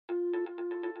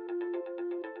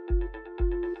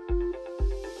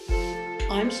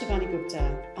I'm Shivani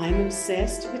Gupta. I'm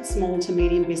obsessed with small to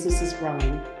medium businesses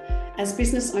growing. As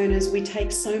business owners, we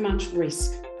take so much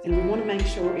risk and we want to make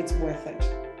sure it's worth it.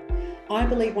 I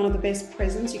believe one of the best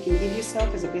presents you can give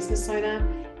yourself as a business owner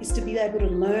is to be able to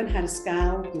learn how to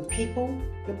scale your people,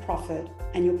 your profit,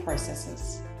 and your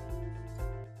processes.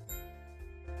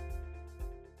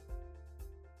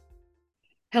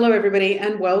 Hello, everybody,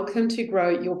 and welcome to Grow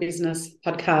Your Business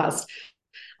podcast.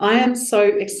 I am so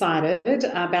excited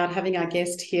about having our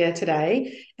guest here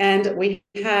today, and we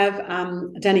have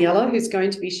Danijela, who's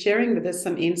going to be sharing with us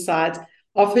some insights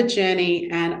of her journey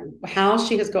and how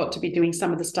she has got to be doing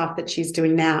some of the stuff that she's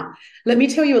doing now. Let me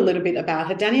tell you a little bit about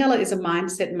her. Danijela is a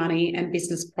mindset, money, and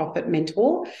business profit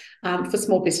mentor for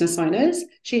small business owners.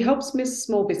 She helps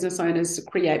small business owners to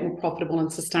create more profitable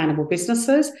and sustainable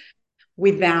businesses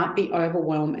without the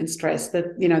overwhelm and stress,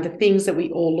 the things that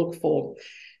we all look for.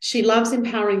 She loves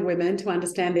empowering women to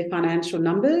understand their financial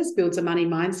numbers, builds a money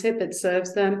mindset that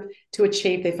serves them to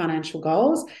achieve their financial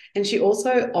goals. And she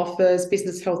also offers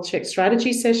business health check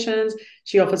strategy sessions.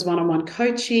 She offers one-on-one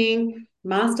coaching,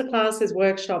 masterclasses,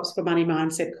 workshops for money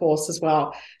mindset course as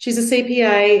well. She's a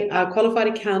CPA, a qualified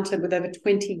accountant with over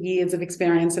 20 years of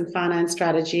experience in finance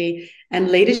strategy and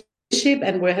leadership,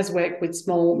 and has worked with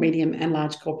small, medium, and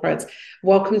large corporates.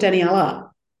 Welcome, Danijela.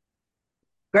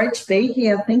 Great to be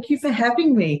here. Thank you for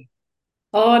having me.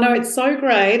 Oh, no, it's so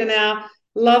great. And our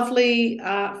lovely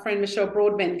friend Michelle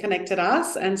Broadbent connected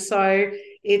us. And so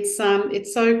it's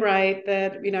so great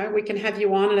that, we can have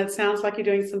you on. And it sounds like you're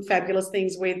doing some fabulous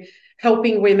things with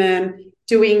helping women,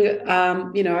 doing,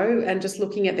 and just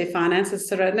looking at their finances.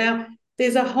 So now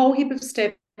there's a whole heap of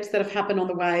steps that have happened on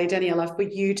the way, Danijela, for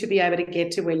you to be able to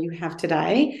get to where you have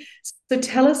today. So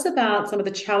tell us about some of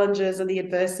the challenges and the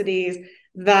adversities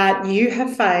that you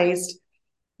have faced,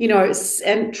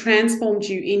 and transformed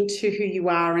you into who you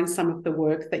are and some of the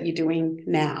work that you're doing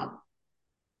now.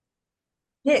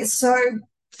 Yeah, so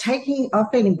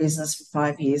I've been in business for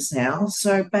 5 years now.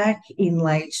 So back in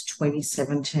late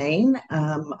 2017,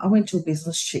 I went to a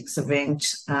Business Chicks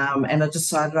event and I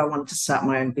decided I wanted to start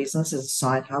my own business as a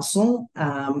side hustle.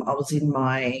 I was in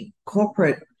my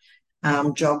corporate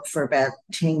job for about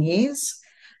 10 years.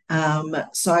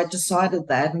 So I decided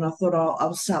that, and I thought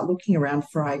I'll start looking around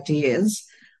for ideas.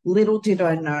 Little did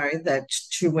I know that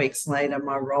 2 weeks later,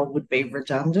 my role would be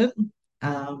redundant.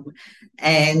 Um,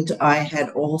 and I had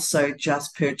also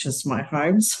just purchased my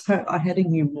home, so I had a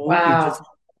new mortgage. Wow.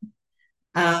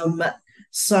 Um,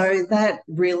 so that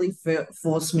really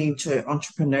forced me into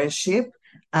entrepreneurship.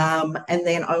 And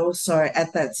then I also,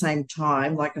 at that same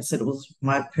time, like I said, it was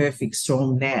my perfect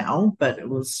storm now, but it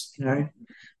was,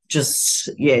 just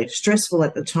stressful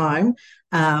at the time.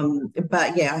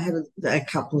 But yeah, I had a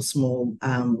couple of small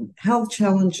health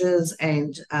challenges,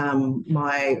 and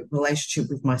my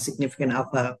relationship with my significant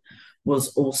other was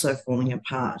also falling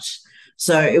apart.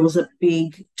 So it was a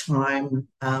big time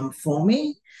for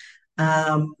me.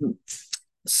 Um,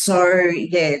 so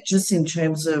yeah, just in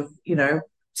terms of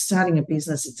starting a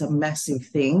business, it's a massive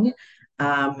thing,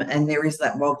 and there is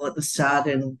that wobble at the start.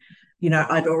 And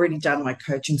I'd already done my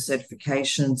coaching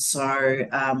certification,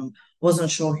 so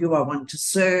wasn't sure who I wanted to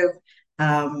serve.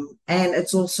 And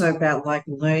it's also about like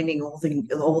learning all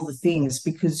the things,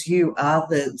 because you are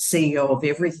the CEO of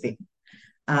everything,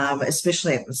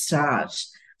 especially at the start.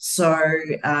 So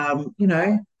I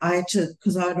had to,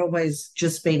 because I'd always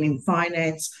just been in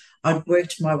finance. I'd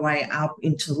worked my way up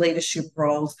into leadership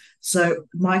roles. So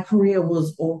my career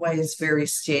was always very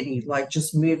steady, like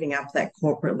just moving up that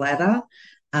corporate ladder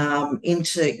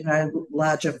into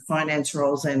larger finance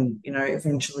roles and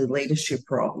eventually leadership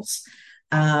roles.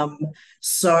 Um,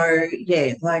 so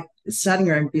yeah, like starting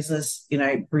your own business,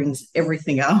 brings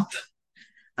everything up.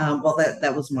 Well,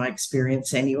 that was my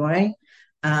experience anyway.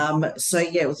 So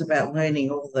yeah, it was about learning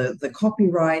all the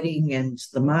copywriting and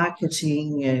the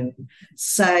marketing and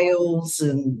sales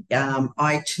and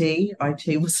IT.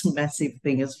 IT was a massive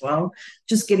thing as well.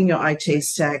 Just getting your IT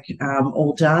stack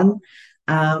all done.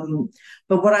 Um,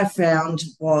 but what I found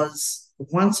was,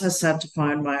 once I started to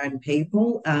find my own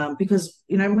people, because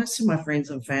most of my friends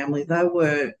and family, they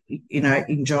were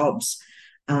in jobs,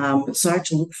 so I had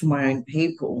to look for my own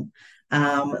people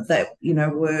that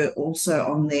were also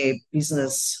on their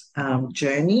business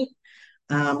journey.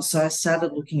 So I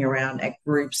started looking around at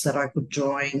groups that I could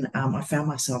join. I found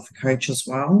myself a coach as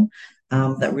well,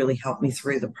 that really helped me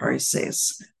through the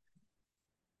process.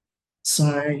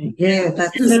 So yeah,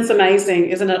 that's That's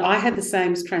amazing, isn't it? I had the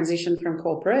same transition from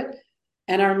corporate.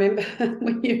 And I remember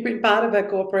when you've been part of a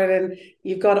corporate and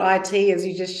you've got IT, as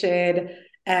you just shared,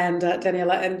 and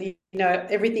Daniela, and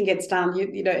everything gets done.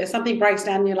 If something breaks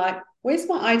down, you're like, "Where's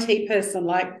my IT person?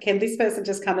 Like, can this person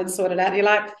just come and sort it out?" And you're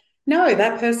like, "No,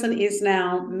 that person is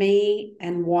now me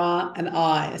and moi and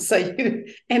I." So you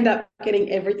end up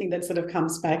getting everything that sort of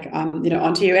comes back,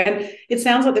 onto you. And it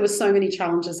sounds like there were so many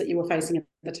challenges that you were facing at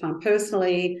the time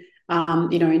personally,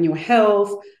 in your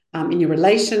health, in your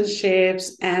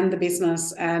relationships and the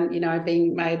business, and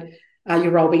being made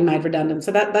your role being made redundant.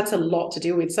 So that's a lot to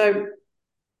deal with. So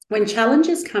when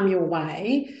challenges come your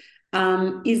way,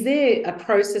 is there a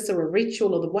process or a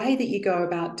ritual or the way that you go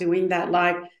about doing that?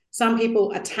 Like, some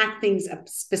people attack things a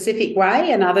specific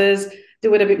way and others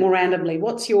do it a bit more randomly.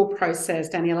 What's your process,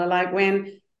 Danijela? Like,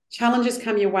 when challenges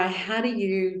come your way, how do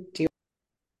you deal?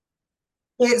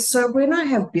 Yeah, so when I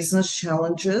have business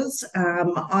challenges,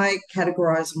 I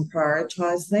categorize and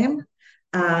prioritize them,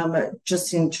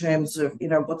 just in terms of,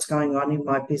 what's going on in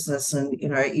my business and,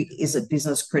 is it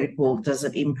business critical? Does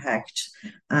it impact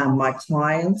my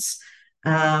clients?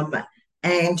 Um,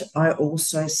 and I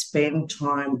also spend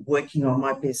time working on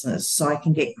my business so I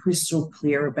can get crystal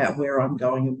clear about where I'm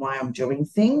going and why I'm doing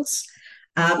things.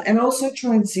 And also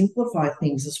try and simplify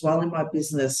things as well in my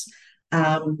business.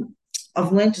 Um,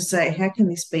 I've learned to say, how can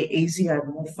this be easier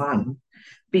and more fun?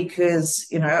 Because,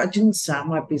 I didn't start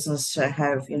my business to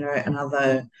have,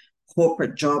 another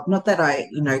corporate job. Not that I,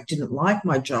 didn't like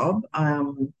my job.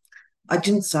 I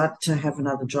didn't start to have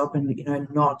another job and,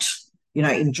 not,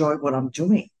 enjoy what I'm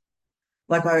doing.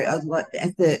 Like I like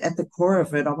at the core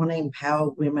of it, I want to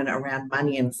empower women around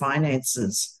money and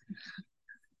finances.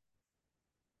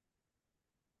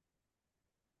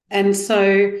 And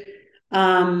so,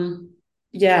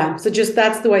 yeah, so just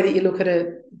that's the way that you look at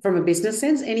it from a business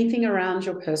sense. Anything around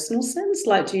your personal sense?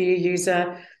 Like, do you use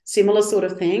a similar sort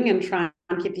of thing and try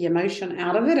and keep the emotion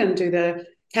out of it and do the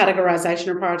categorization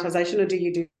or prioritization, or do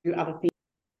you do other things?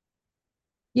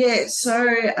 Yeah, so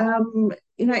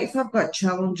if I've got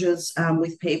challenges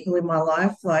with people in my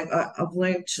life, like I've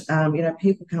learnt,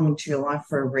 people come into your life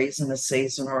for a reason, a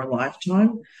season, or a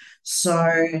lifetime.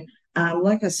 So,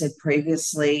 like I said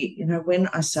previously, when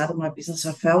I started my business,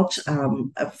 I felt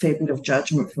a fair bit of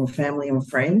judgment from family and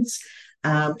friends,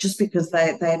 just because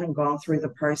they hadn't gone through the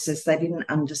process, they didn't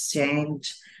understand.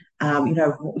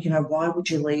 Why would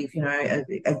you leave,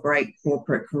 a great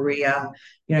corporate career?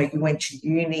 You went to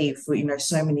uni for,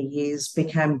 so many years,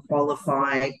 became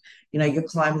qualified, you're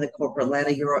climbing the corporate ladder,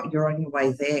 you're on your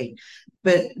way there.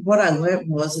 But what I learned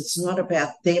was it's not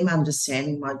about them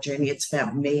understanding my journey, it's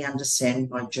about me understanding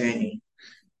my journey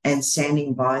and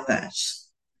standing by that.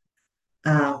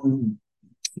 Um,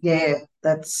 yeah,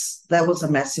 that was a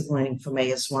massive learning for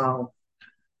me as well.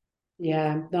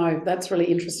 Yeah, no, that's really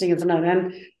interesting, isn't it?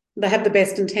 And they have the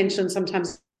best intentions,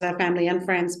 sometimes our family and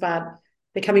friends, but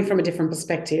they're coming from a different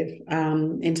perspective,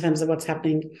 in terms of what's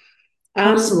happening.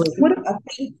 Absolutely. What I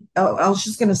think I was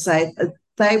just going to say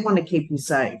they want to keep you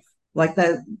safe. Like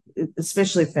they,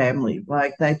 especially family,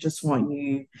 like they just want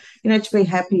you, to be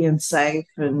happy and safe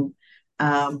and,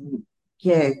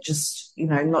 yeah, just,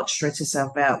 not stress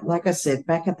yourself out. Like I said,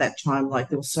 back at that time, like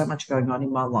there was so much going on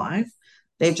in my life.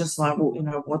 They're just like,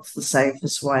 well, what's the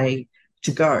safest way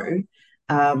to go?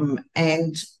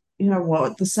 And you know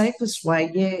what, the safest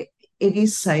way, yeah, it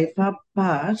is safer,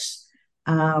 but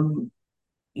um,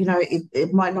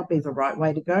 it might not be the right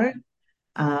way to go.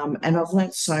 And I've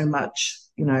learned so much,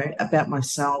 about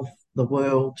myself, the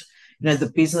world,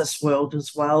 the business world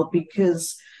as well,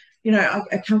 because,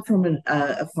 I come from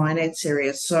a finance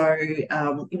area. So,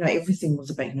 everything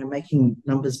was about, making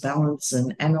numbers balance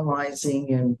and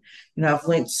analyzing. And, I've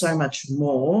learned so much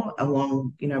more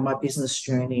along, my business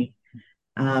journey,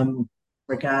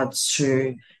 regards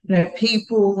to,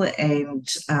 people and,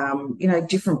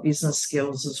 different business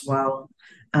skills as well,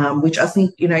 which I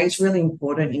think, is really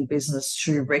important in business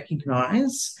to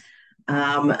recognize,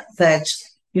 that,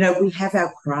 we have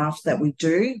our craft that we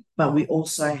do, but we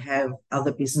also have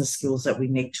other business skills that we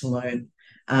need to learn,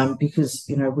 because,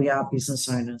 we are business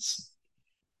owners.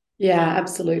 Yeah,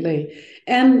 absolutely.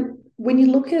 And when you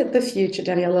look at the future,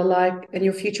 Daniela, like, and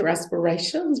your future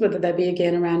aspirations, whether they be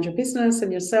again around your business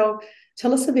and yourself,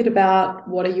 tell us a bit about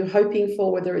what are you hoping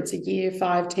for, whether it's a year,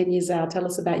 5, 10 years out. Tell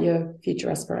us about your future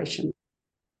aspirations.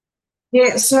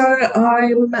 Yeah, so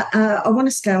I want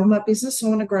to scale my business. I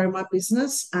want to grow my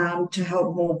business, to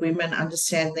help more women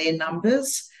understand their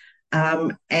numbers,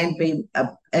 and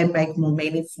make more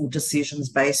meaningful decisions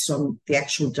based on the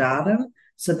actual data,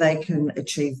 so they can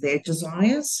achieve their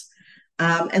desires.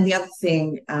 And the other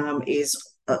thing, is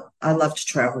I love to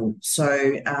travel.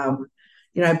 So,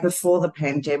 before the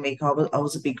pandemic, I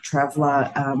was a big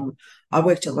traveler. I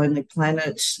worked at Lonely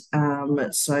Planet.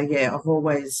 So yeah, I've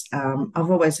always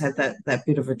had that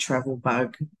bit of a travel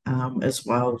bug as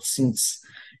well since,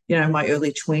 my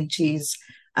early 20s.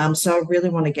 So I really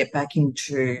want to get back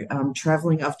into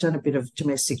traveling. I've done a bit of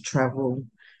domestic travel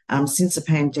since the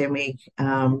pandemic.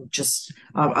 I'm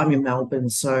in Melbourne,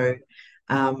 so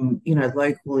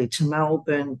locally to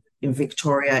Melbourne, in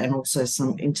Victoria, and also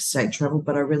some interstate travel.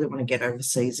 But I really want to get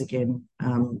overseas again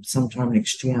sometime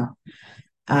next year.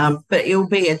 But it'll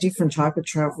be a different type of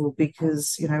travel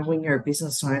because, when you're a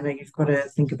business owner, you've got to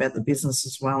think about the business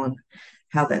as well and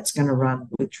how that's going to run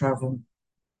with travel.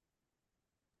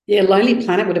 Yeah, Lonely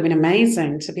Planet would have been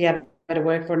amazing to be able to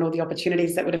work for and all the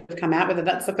opportunities that would have come out with it.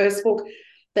 That's the first book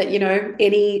that,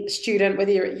 any student,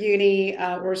 whether you're at uni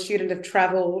or a student of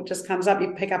travel, just comes up,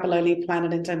 you pick up a Lonely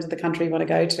Planet in terms of the country you want to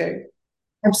go to.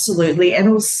 Absolutely. And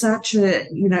it was such an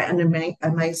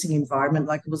amazing environment.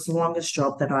 Like, it was the longest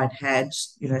job that I'd had,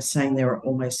 saying there were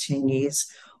almost 10 years.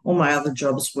 All my other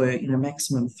jobs were,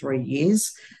 maximum 3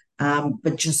 years.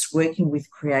 But just working with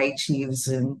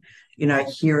creatives and,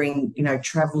 hearing,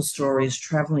 travel stories,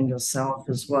 traveling yourself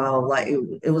as well. Like,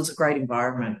 it was a great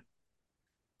environment,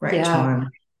 great Yeah. time.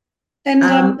 And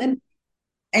Um,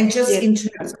 and just yeah, in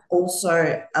terms of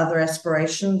also other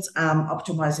aspirations,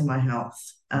 optimizing my health.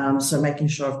 So making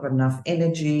sure I've got enough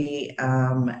energy,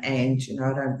 and,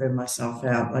 I don't burn myself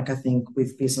out. Like, I think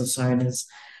with business owners,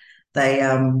 they,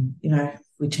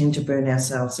 we tend to burn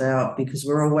ourselves out because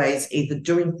we're always either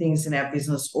doing things in our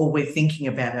business or we're thinking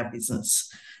about our business.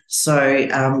 So,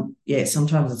 yeah,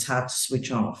 sometimes it's hard to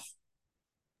switch off.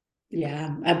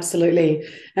 yeah, absolutely.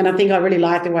 And I think I really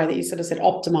like the way that you sort of said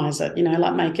optimize it,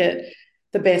 like make it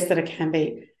the best that it can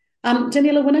be.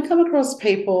 Danijela, when I come across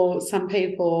people, some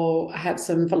people have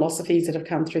some philosophies that have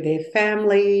come through their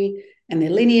family and their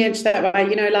lineage that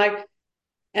way,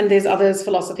 and there's others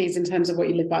philosophies in terms of what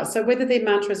you live by. So whether they're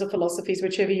mantras or philosophies,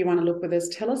 whichever you want to look with us,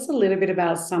 tell us a little bit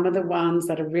about some of the ones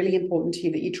that are really important to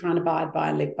you that you're trying to abide by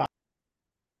and live by.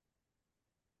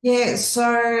 Yeah,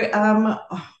 so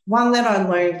one that I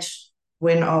learned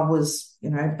when I was,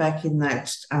 back in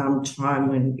that time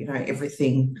when,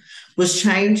 everything was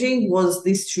changing was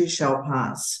this too shall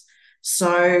pass.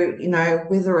 So,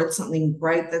 whether it's something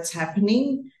great that's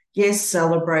happening, yes,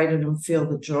 celebrate it and feel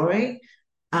the joy,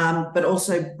 but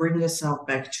also bring yourself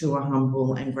back to a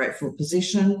humble and grateful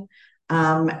position.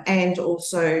 And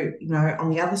also,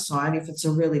 on the other side, if it's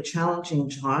a really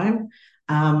challenging time,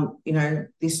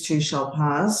 this too shall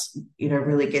pass,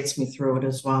 really gets me through it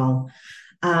as well.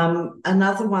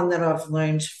 Another one that I've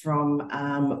learned from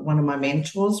one of my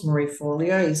mentors, Marie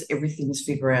Forleo, is everything's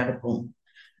figure outable.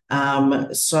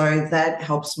 So that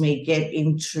helps me get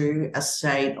into a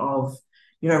state of,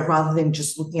 rather than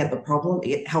just looking at the problem,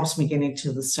 it helps me get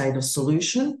into the state of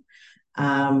solution,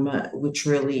 which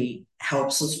really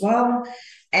helps as well.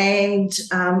 And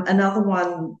another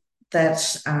one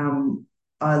that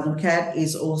I look at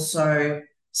is also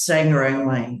staying your own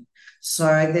lane. So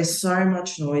there's so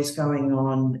much noise going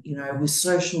on, with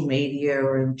social media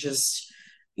and just,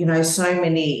 so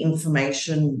many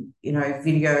information,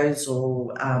 videos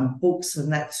or books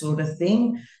and that sort of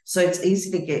thing. So it's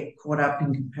easy to get caught up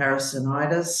in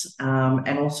comparisonitis,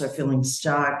 and also feeling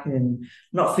stuck and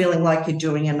not feeling like you're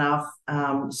doing enough.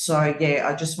 So yeah,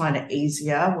 I just find it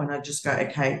easier when I just go,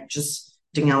 okay, just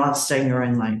Danijela, stay in your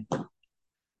own lane.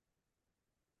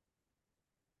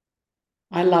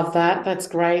 I love that. That's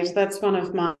great. That's one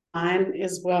of mine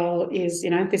as well is,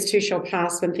 this too shall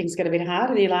pass when things get a bit hard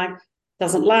and you're like,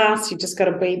 doesn't last. You just got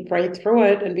to breathe through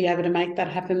it and be able to make that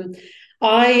happen.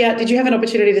 Did you have an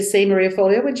opportunity to see Maria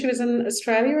Forleo when she was in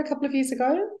Australia a couple of years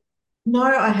ago? No,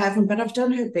 I haven't, but I've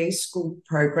done her B School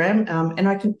program,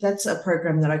 and that's a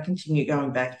program that I continue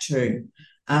going back to,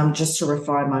 just to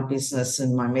refine my business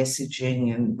and my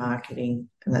messaging and marketing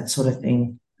and that sort of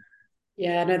thing.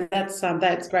 Yeah, no,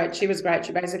 that's great. She was great.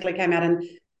 She basically came out and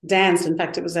danced. In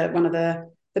fact, it was at one of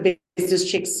the business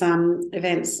chicks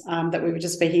events that we were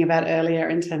just speaking about earlier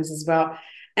in terms as well.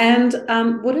 And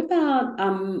what about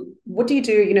what do you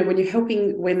do? When you're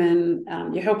helping women,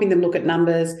 you're helping them look at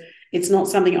numbers. It's not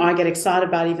something I get excited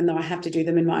about, even though I have to do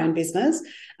them in my own business.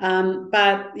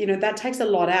 But that takes a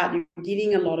lot out. You're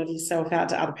giving a lot of yourself out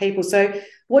to other people. So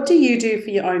what do you do for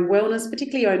your own wellness,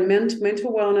 particularly your own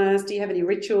mental wellness? Do you have any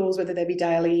rituals, whether they be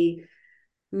daily,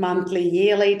 monthly,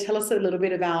 yearly? Tell us a little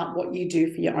bit about what you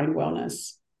do for your own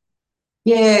wellness.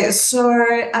 Yeah,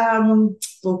 so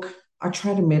look, I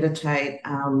try to meditate,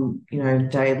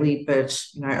 daily, but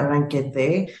I don't get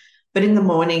there. But in the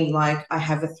morning, like, I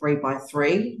have a 3 by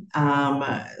 3.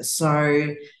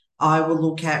 So I will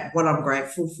look at what I'm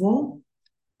grateful for.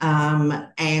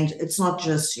 And it's not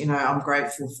just, I'm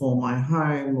grateful for my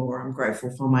home or I'm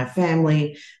grateful for my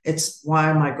family. It's why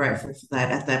am I grateful for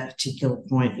that at that particular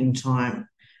point in time?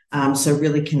 So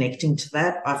really connecting to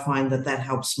that, I find that that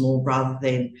helps more rather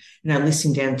than,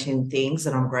 listing down 10 things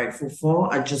that I'm grateful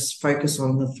for. I just focus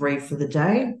on the 3 for the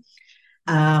day.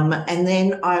 And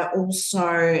then I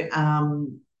also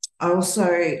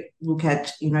look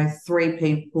at, 3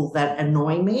 people that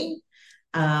annoy me,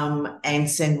 and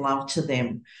send love to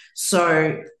them.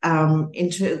 So,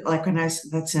 into like, I know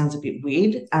that sounds a bit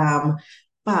weird,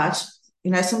 but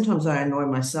sometimes I annoy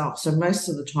myself. So most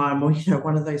of the time, or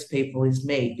one of those people is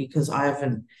me because I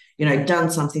haven't, done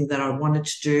something that I wanted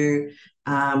to do.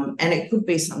 And it could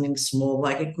be something small,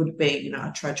 like it could be,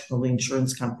 I tried to call the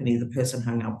insurance company, the person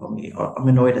hung up on me. I'm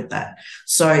annoyed at that.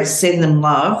 So send them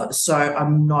love. So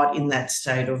I'm not in that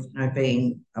state of,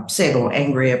 being upset or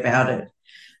angry about it.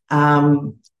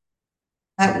 Um,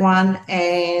 that one.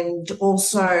 And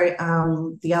also,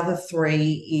 the other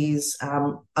 3 is,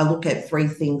 I look at 3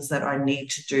 things that I need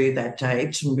to do that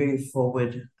day to move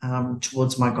forward,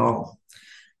 towards my goal.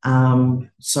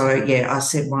 So, yeah, I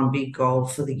set one big goal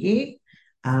for the year,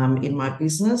 in my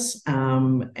business.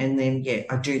 And then, yeah,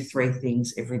 I do 3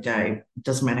 things every day. It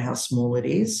doesn't matter how small it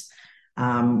is.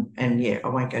 And yeah, I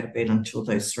won't go to bed until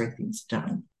those 3 things are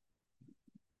done.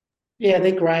 Yeah,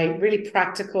 they're great, really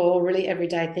practical, really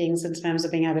everyday things in terms of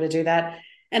being able to do that.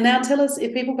 And now tell us,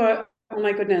 if people go, oh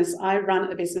my goodness, I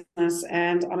run a business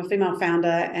and I'm a female founder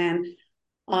and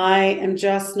I am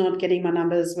just not getting my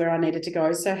numbers where I needed to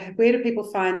go. So where do people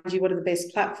find you? What are the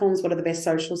best platforms? What are the best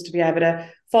socials to be able to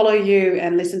follow you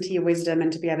and listen to your wisdom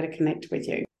and to be able to connect with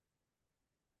you?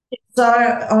 So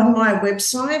on my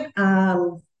website,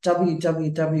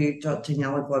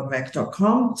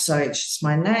 www.danijela.glogovac.com. So it's just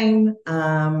my name.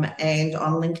 And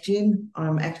on LinkedIn,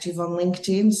 I'm active on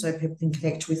LinkedIn, so people can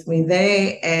connect with me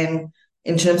there. And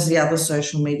in terms of the other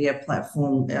social media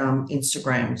platform,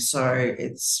 Instagram. So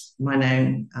it's my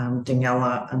name,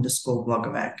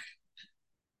 Danijela_Glogovac.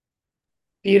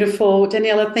 Beautiful.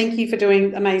 Danijela, thank you for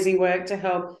doing amazing work to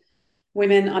help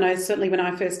women. I know certainly when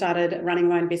I first started running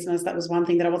my own business, that was one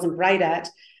thing that I wasn't great at.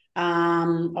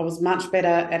 I was much better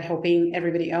at helping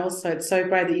everybody else. So it's so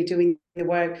great that you're doing the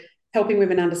work, helping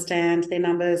women understand their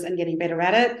numbers and getting better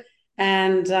at it.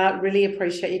 And really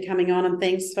appreciate you coming on. And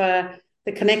thanks for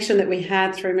the connection that we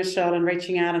had through Michelle and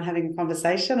reaching out and having a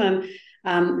conversation.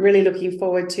 And really looking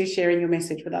forward to sharing your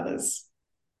message with others.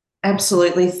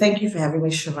 Absolutely. Thank you for having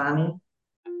me, Shivani.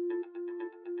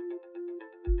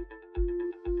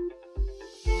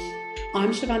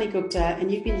 I'm Shivani Gupta,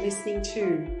 and you've been listening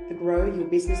to the Grow Your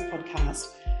Business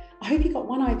podcast. I hope you got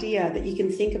one idea that you can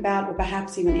think about or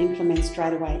perhaps even implement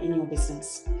straight away in your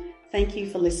business. Thank you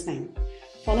for listening.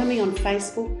 Follow me on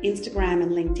Facebook, Instagram,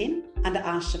 and LinkedIn under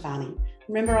Ask Shivani.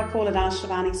 Remember, I call it Ask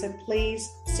Shivani, so please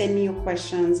send me your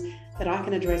questions that I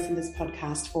can address in this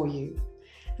podcast for you.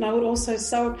 And I would also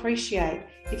so appreciate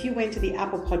if you went to the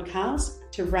Apple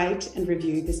Podcast to rate and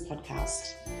review this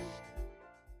podcast.